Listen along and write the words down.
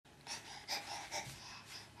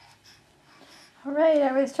Alright,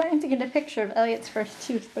 I was trying to get a picture of Elliot's first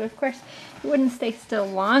tooth, but of course it wouldn't stay still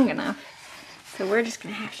long enough. So we're just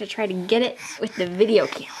going to have to try to get it with the video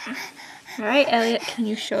camera. Alright, Elliot, can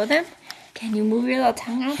you show them? Can you move your little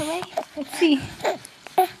tongue out of the way? Let's see.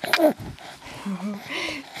 It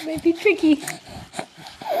might be tricky.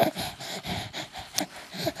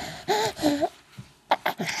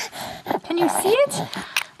 Can you see it?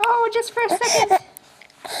 Oh, just for a second.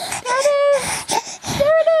 There it is!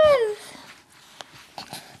 There it is!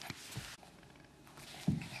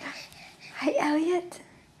 Hi, Elliot.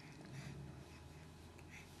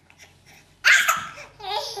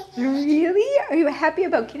 Really? Are you happy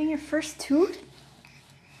about getting your first tooth?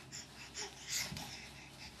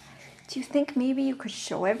 Do you think maybe you could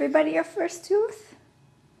show everybody your first tooth?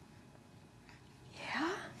 Yeah?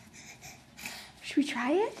 Should we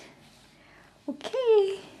try it?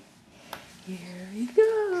 Okay. Here we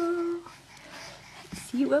go. Let's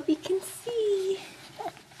see what we can see.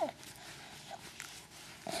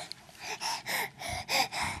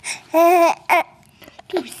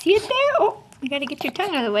 Do you see it there? Oh, you gotta get your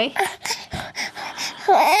tongue out of the way.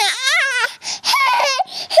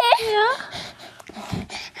 Yeah.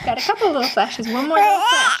 Got a couple little flashes. One more little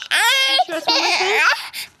flash. Can you show us one more time?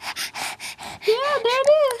 Yeah, there it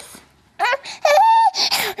is. There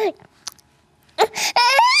it is.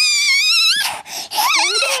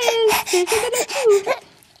 There's a little tooth.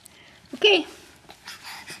 Okay.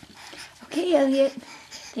 Okay, Elliot.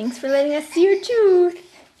 Thanks for letting us see your tooth.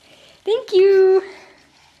 Thank you.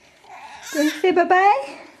 Do you want to say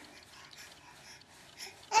bye-bye?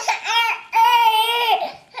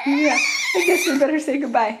 Yeah, I guess we better say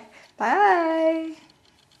goodbye. Bye.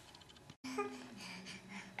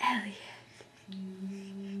 Elliot.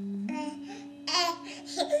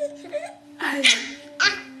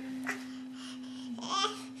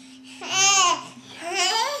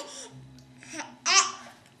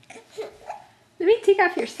 Let me take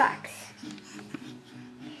off your socks.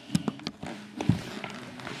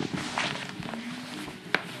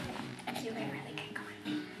 You can really get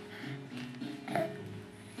going.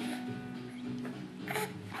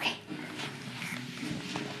 Okay.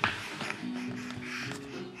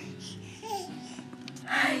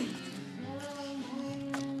 Hi.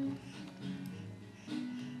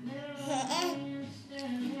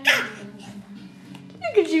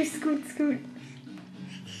 Look at you, Scoot, Scoot.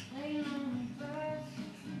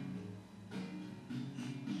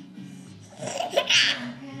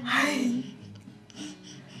 Hi.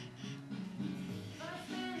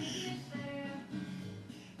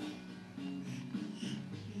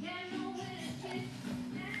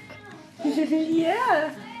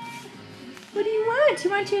 Yeah. What do you want? You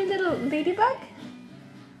want your little ladybug?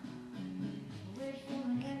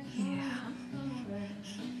 Yeah.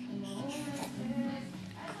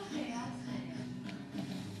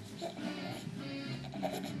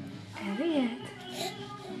 Elliot.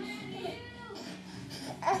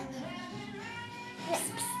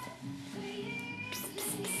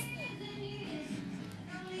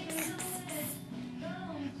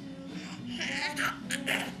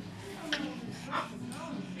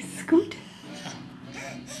 Scoot.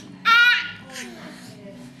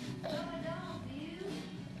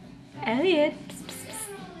 Elliot.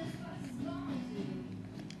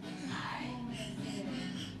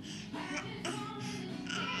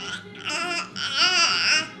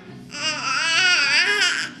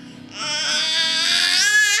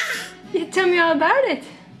 You tell me all about it.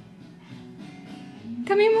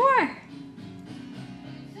 Tell me more.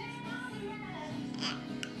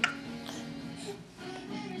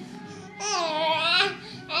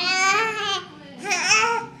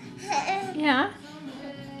 Yeah.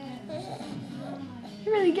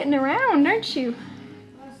 You're really getting around, aren't you?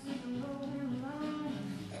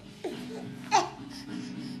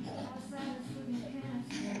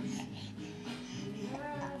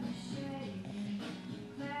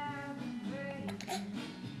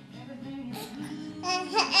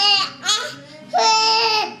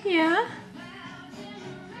 Yeah.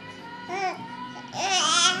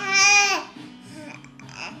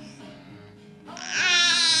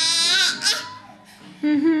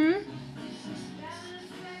 Mm-hmm.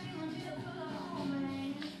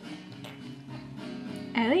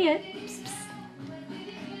 Elliot. Psst, psst.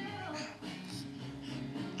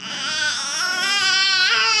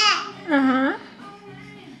 Uh-huh.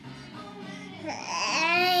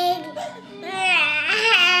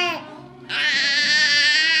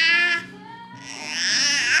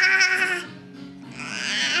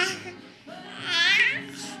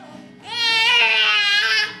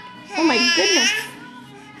 Oh my goodness.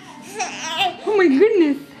 Oh my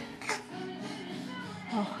goodness.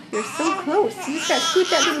 Oh, you're so close. You just gotta scoot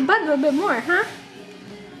that little butt a little bit more, huh?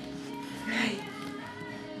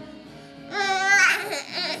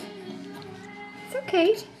 It's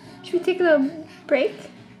okay. Should we take a little break?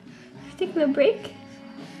 Should we take a little break?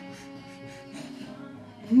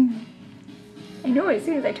 I know as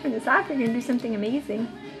soon as I turn this off, you're gonna do something amazing.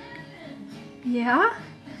 Yeah?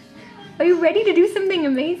 Are you ready to do something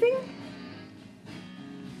amazing?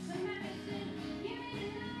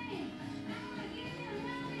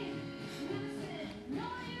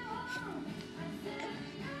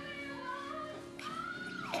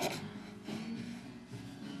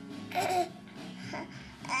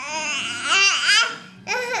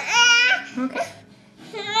 Okay.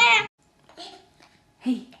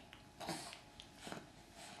 Hey.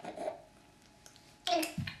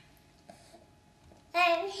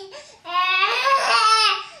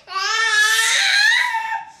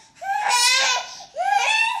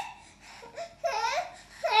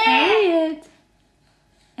 Elliot.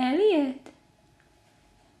 Elliot.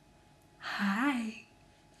 Hi.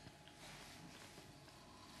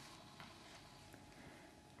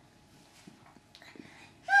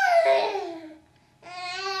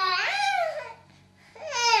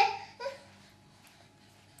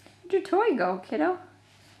 Where'd your toy go, kiddo?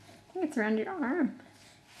 I think it's around your arm.